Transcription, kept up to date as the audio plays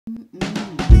Hi,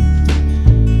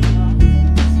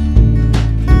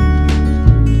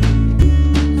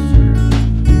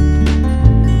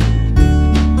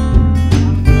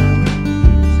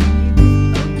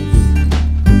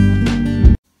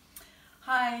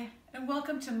 and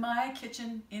welcome to my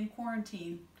kitchen in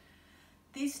quarantine.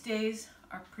 These days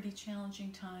are pretty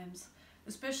challenging times,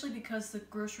 especially because the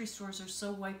grocery stores are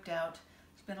so wiped out.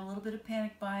 There's been a little bit of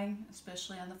panic buying,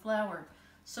 especially on the flour.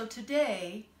 So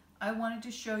today, I wanted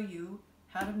to show you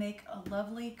how to make a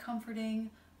lovely,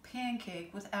 comforting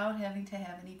pancake without having to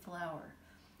have any flour.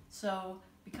 So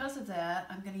because of that,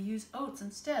 I'm going to use oats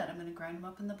instead. I'm going to grind them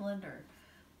up in the blender.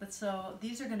 But so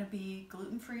these are going to be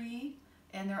gluten-free,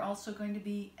 and they're also going to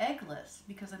be eggless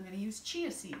because I'm going to use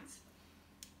chia seeds.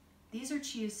 These are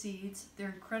chia seeds. They're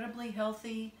incredibly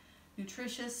healthy,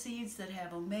 nutritious seeds that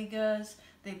have omegas.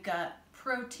 They've got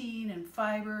protein and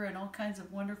fiber and all kinds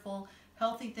of wonderful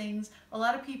healthy things. A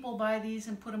lot of people buy these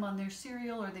and put them on their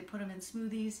cereal, or they put them in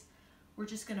smoothies. We're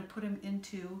just going to put them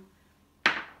into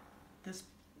this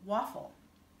waffle.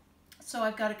 So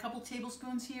I've got a couple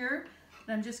tablespoons here,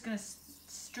 and I'm just going to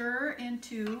stir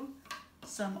into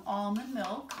some almond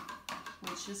milk,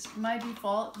 which is my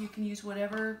default. You can use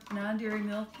whatever non-dairy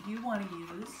milk you want to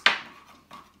use.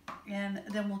 And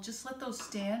then we'll just let those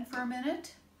stand for a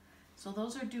minute. So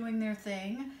those are doing their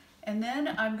thing. And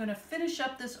then I'm going to finish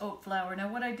up this oat flour.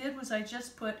 Now what I did was I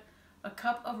just put a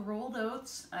cup of rolled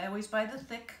oats. I always buy the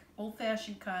thick,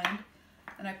 old-fashioned kind.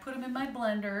 And I put them in my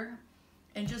blender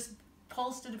and just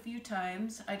pulsed it a few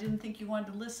times. I didn't think you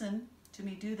wanted to listen to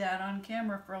me do that on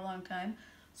camera for a long time.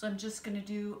 So I'm just going to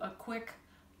do a quick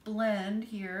blend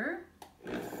here.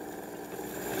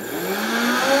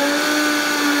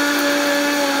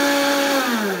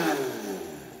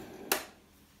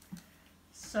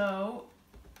 So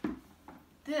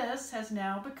this has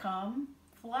now become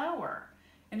flour.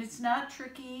 And it's not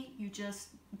tricky. You just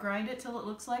grind it till it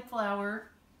looks like flour,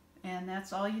 and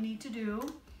that's all you need to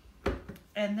do.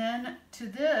 And then to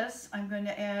this, I'm going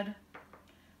to add,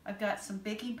 I've got some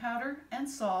baking powder and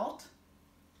salt.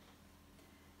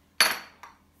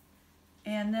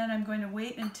 And then I'm going to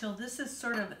wait until this is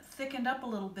sort of thickened up a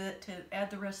little bit to add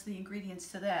the rest of the ingredients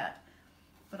to that.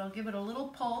 But I'll give it a little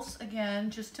pulse again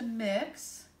just to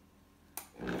mix.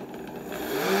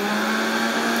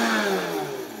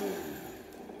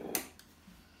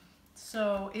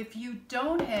 So if you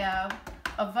don't have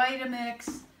a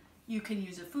Vitamix, you can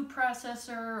use a food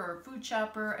processor or a food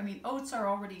chopper. I mean, oats are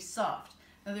already soft.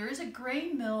 Now there is a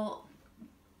grain mill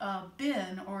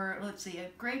bin, or let's see, a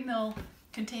grain mill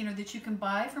container that you can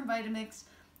buy from Vitamix.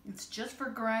 It's just for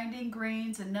grinding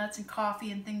grains and nuts and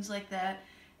coffee and things like that.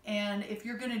 And if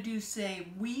you're going to do, say,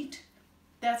 wheat,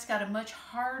 that's got a much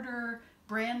harder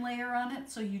bran layer on it,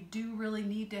 so you do really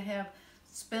need to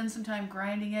spend some time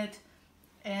grinding it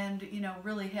and, you know,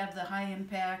 really have the high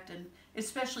impact, and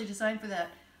especially designed for that.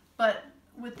 But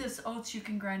with this oats, you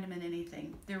can grind them in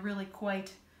anything. They're really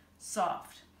quite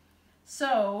soft.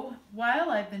 So while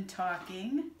I've been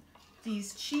talking,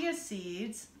 these chia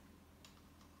seeds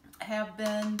have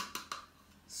been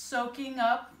soaking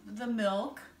up the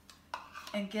milk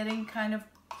and getting kind of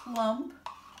plump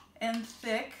and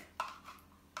thick.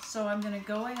 So I'm going to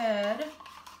go ahead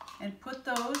and put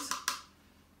those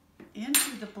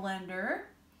into the blender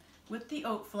with the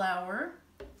oat flour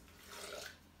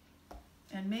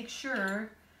and make sure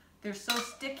they're so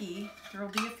sticky. There will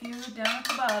be a few down at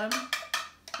the bottom.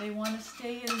 They want to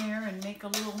stay in there and make a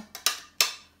little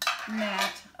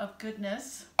mat of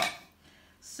goodness.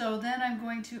 So then I'm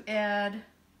going to add,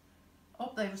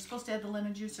 oh, I was supposed to add the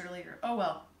lemon juice earlier. Oh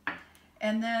well.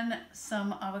 And then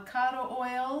some avocado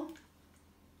oil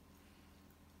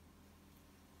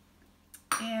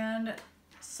and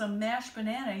some mashed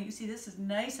banana. You see, this is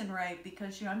nice and ripe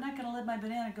because, you know, I'm not going to let my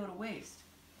banana go to waste.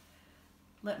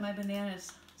 Let my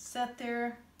bananas set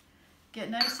there,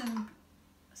 get nice and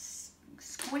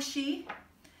squishy.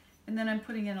 And then I'm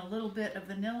putting in a little bit of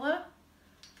vanilla,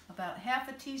 about half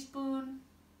a teaspoon.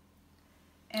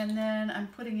 And then I'm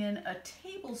putting in a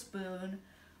tablespoon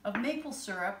of maple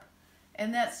syrup.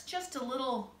 And that's just a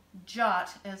little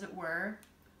jot, as it were,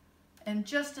 and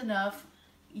just enough.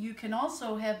 You can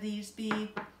also have these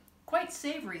be quite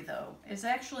savory, though. It's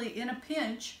actually, in a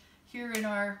pinch, here in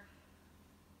our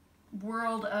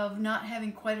world of not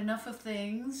having quite enough of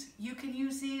things, you can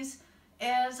use these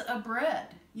as a bread.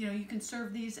 You know, you can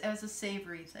serve these as a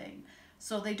savory thing.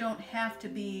 So they don't have to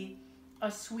be a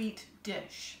sweet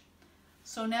dish.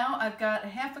 So now I've got a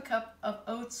half a cup of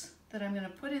oats that I'm going to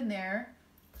put in there,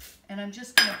 and I'm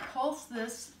just going to pulse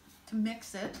this to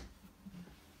mix it.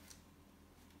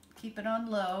 Keep it on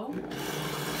low.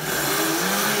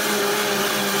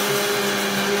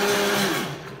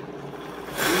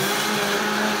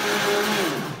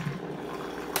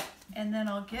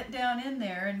 get down in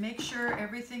there and make sure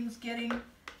everything's getting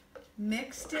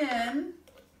mixed in,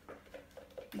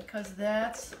 because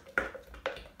that's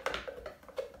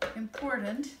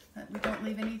important, that we don't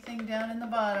leave anything down in the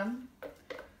bottom.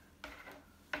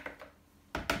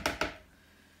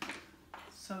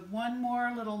 So one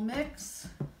more little mix.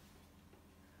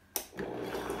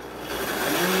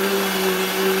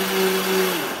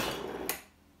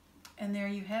 And there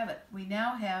you have it. We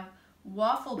now have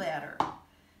waffle batter.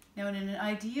 Now in an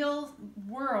ideal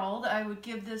world, I would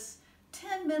give this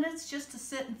 10 minutes just to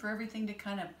sit and for everything to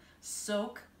kind of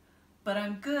soak. But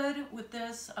I'm good with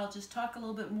this. I'll just talk a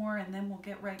little bit more and then we'll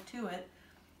get right to it.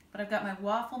 But I've got my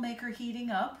waffle maker heating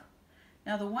up.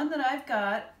 Now the one that I've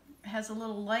got has a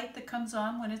little light that comes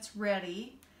on when it's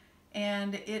ready.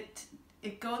 And it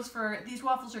goes for, these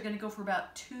waffles are going to go for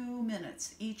about 2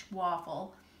 minutes each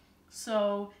waffle.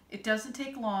 So it doesn't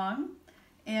take long,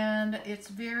 and it's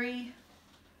very,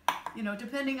 you know,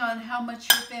 depending on how much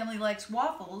your family likes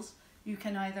waffles, you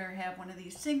can either have one of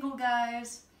these single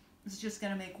guys. It's just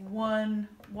going to make one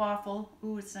waffle.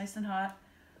 Ooh, it's nice and hot.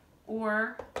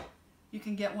 Or you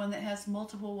can get one that has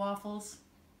multiple waffles.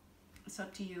 It's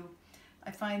up to you.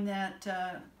 I find that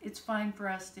it's fine for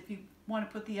us if you want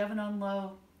to put the oven on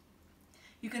low.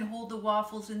 You can hold the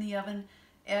waffles in the oven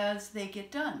as they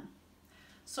get done.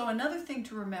 So another thing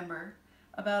to remember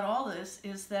about all this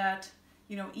is that,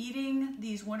 you know, eating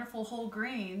these wonderful whole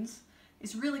grains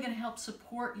is really going to help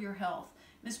support your health.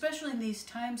 And especially in these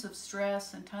times of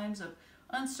stress and times of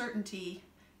uncertainty,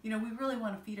 you know, we really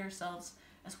want to feed ourselves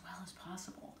as well as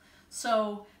possible.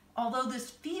 So although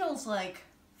this feels like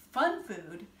fun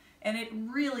food, and it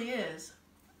really is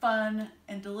fun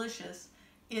and delicious,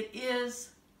 it is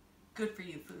good for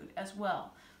you food as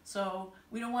well. So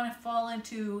we don't want to fall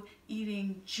into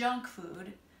eating junk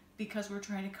food because we're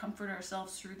trying to comfort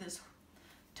ourselves through this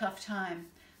tough time.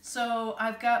 So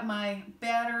I've got my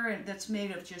batter that's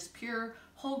made of just pure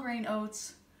whole grain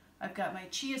oats. I've got my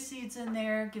chia seeds in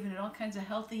there, giving it all kinds of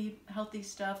healthy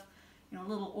stuff. You know, a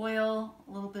little oil,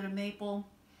 a little bit of maple.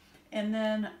 And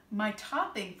then my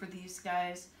topping for these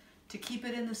guys, to keep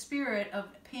it in the spirit of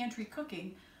pantry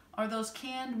cooking, are those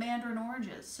canned mandarin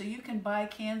oranges. So you can buy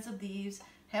cans of these,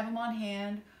 have them on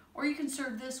hand, or you can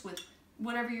serve this with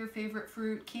whatever your favorite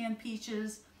fruit, canned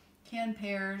peaches, canned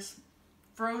pears.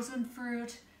 Frozen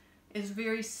fruit is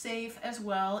very safe as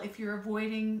well if you're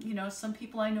avoiding, you know, some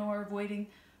people I know are avoiding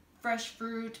fresh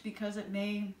fruit because it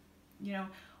may, you know,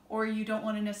 or you don't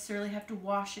want to necessarily have to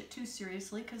wash it too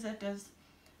seriously, because that does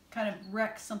kind of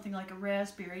wreck something like a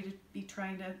raspberry to be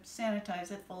trying to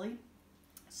sanitize it fully.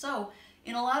 So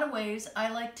in a lot of ways, I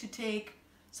like to take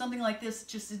something like this,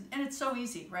 and it's so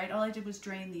easy, right? All I did was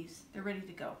drain these. They're ready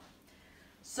to go.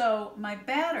 So my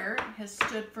batter has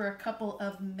stood for a couple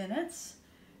of minutes,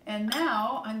 and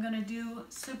now I'm going to do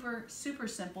super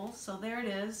simple. So there it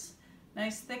is,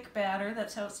 nice thick batter.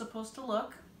 That's how it's supposed to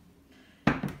look.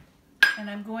 And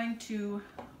I'm going to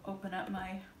open up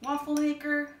my waffle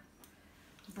maker,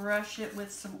 brush it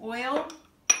with some oil.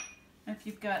 If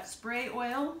you've got spray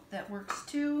oil, that works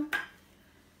too.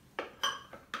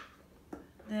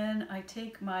 Then I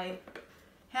take my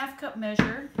half-cup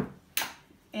measure,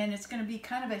 and it's going to be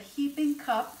kind of a heaping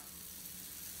cup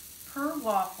per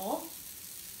waffle.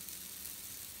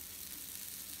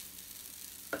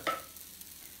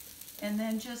 And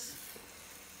then just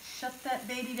shut that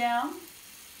baby down.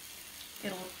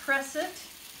 It'll press it.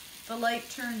 The light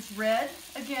turns red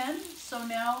again, so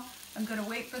now I'm going to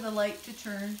wait for the light to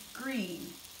turn green.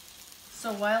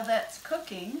 So while that's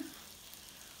cooking,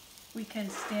 we can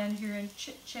stand here and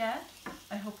chit-chat.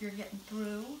 I hope you're getting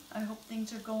through. I hope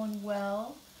things are going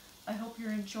well. I hope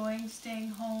you're enjoying staying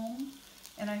home,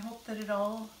 and I hope that it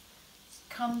all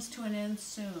comes to an end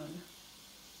soon.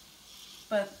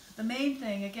 But the main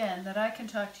thing, again, that I can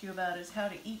talk to you about is how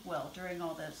to eat well during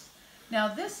all this.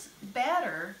 Now, this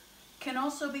batter can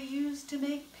also be used to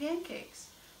make pancakes.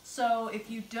 So if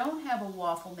you don't have a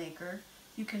waffle maker,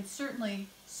 you can certainly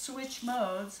switch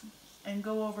modes and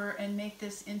go over and make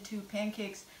this into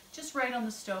pancakes just right on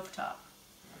the stovetop.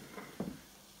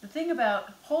 The thing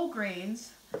about whole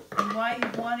grains and why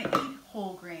you want to eat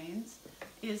whole grains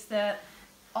is that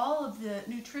all of the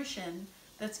nutrition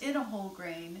that's in a whole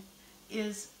grain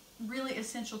is really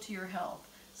essential to your health.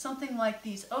 Something like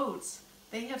these oats,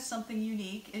 they have something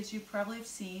unique, as you probably have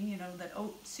seen, you know, that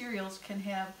oat cereals can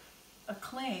have a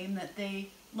claim that they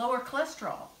lower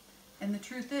cholesterol. And the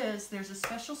truth is, there's a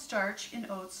special starch in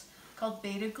oats called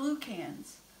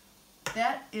beta-glucans.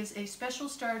 That is a special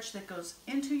starch that goes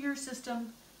into your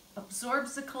system,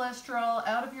 absorbs the cholesterol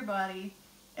out of your body,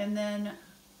 and then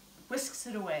whisks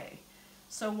it away.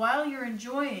 So while you're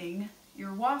enjoying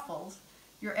your waffles,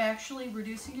 you're actually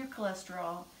reducing your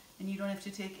cholesterol and you don't have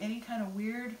to take any kind of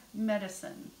weird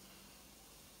medicine.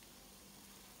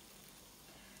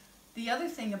 The other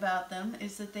thing about them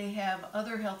is that they have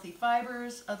other healthy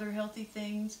fibers, other healthy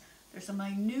things. There's a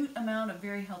minute amount of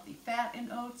very healthy fat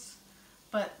in oats,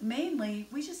 but mainly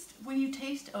when you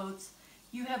taste oats,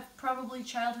 you have probably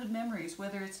childhood memories,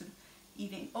 whether it's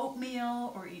eating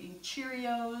oatmeal or eating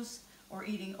Cheerios or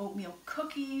eating oatmeal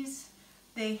cookies.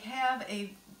 They have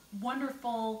a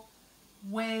wonderful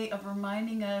way of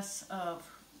reminding us of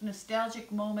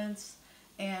nostalgic moments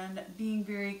and being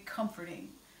very comforting.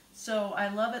 So I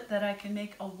love it that I can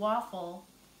make a waffle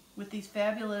with these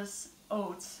fabulous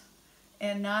oats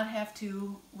and not have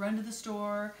to run to the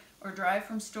store or drive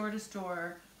from store to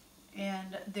store.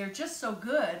 And they're just so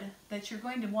good that you're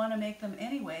going to want to make them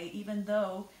anyway, even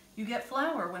though you get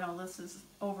flour when all this is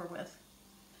over with.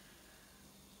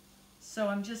 So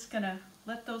I'm just going to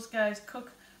let those guys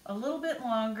cook a little bit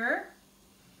longer.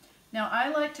 Now I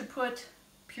like to put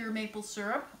pure maple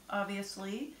syrup,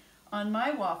 obviously, on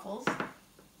my waffles.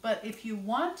 But if you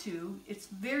want to, it's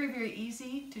very, very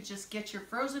easy to just get your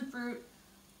frozen fruit,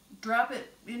 drop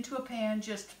it into a pan,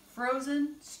 just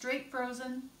frozen, straight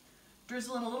frozen,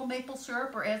 drizzle in a little maple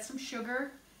syrup or add some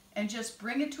sugar, and just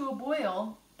bring it to a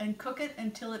boil and cook it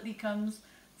until it becomes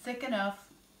thick enough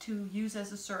to use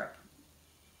as a syrup.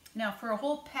 Now for a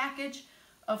whole package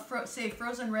of, say,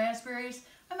 frozen raspberries,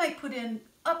 I might put in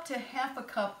up to half a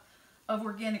cup of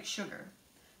organic sugar.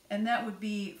 And that would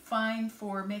be fine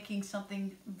for making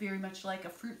something very much like a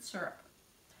fruit syrup.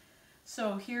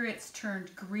 So here it's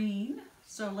turned green.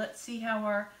 So let's see how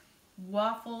our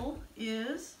waffle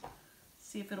is.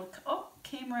 See if it'll, oh,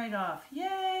 came right off.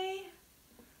 Yay!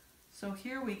 So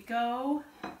here we go.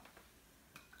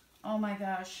 Oh my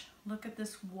gosh, look at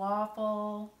this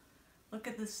waffle. Look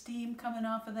at the steam coming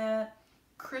off of that.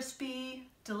 Crispy,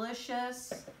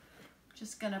 delicious.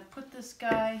 Just gonna put this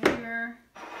guy here.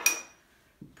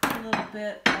 Put a little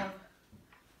bit of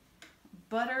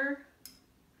butter.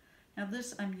 Now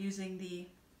this, I'm using the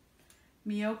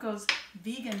Miyoko's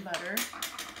vegan butter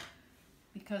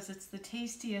because it's the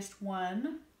tastiest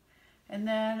one. And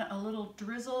then a little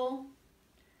drizzle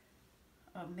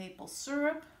of maple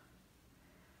syrup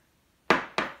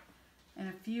and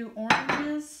a few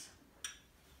oranges.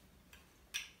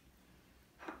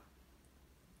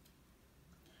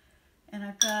 And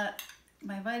I've got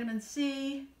my vitamin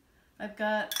C. I've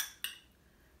got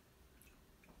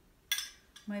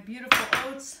my beautiful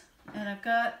oats, and I've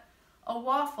got a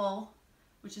waffle,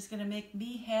 which is going to make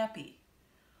me happy.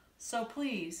 So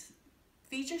please,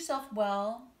 feed yourself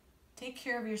well, take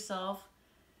care of yourself,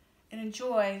 and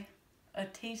enjoy a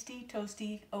tasty,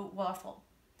 toasty oat waffle.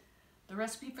 The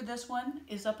recipe for this one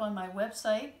is up on my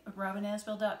website,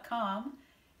 AuthorRobinAsbell.com,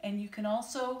 and you can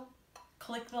also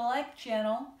click the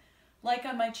like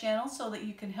on my channel so that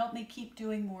you can help me keep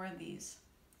doing more of these.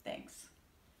 Thanks.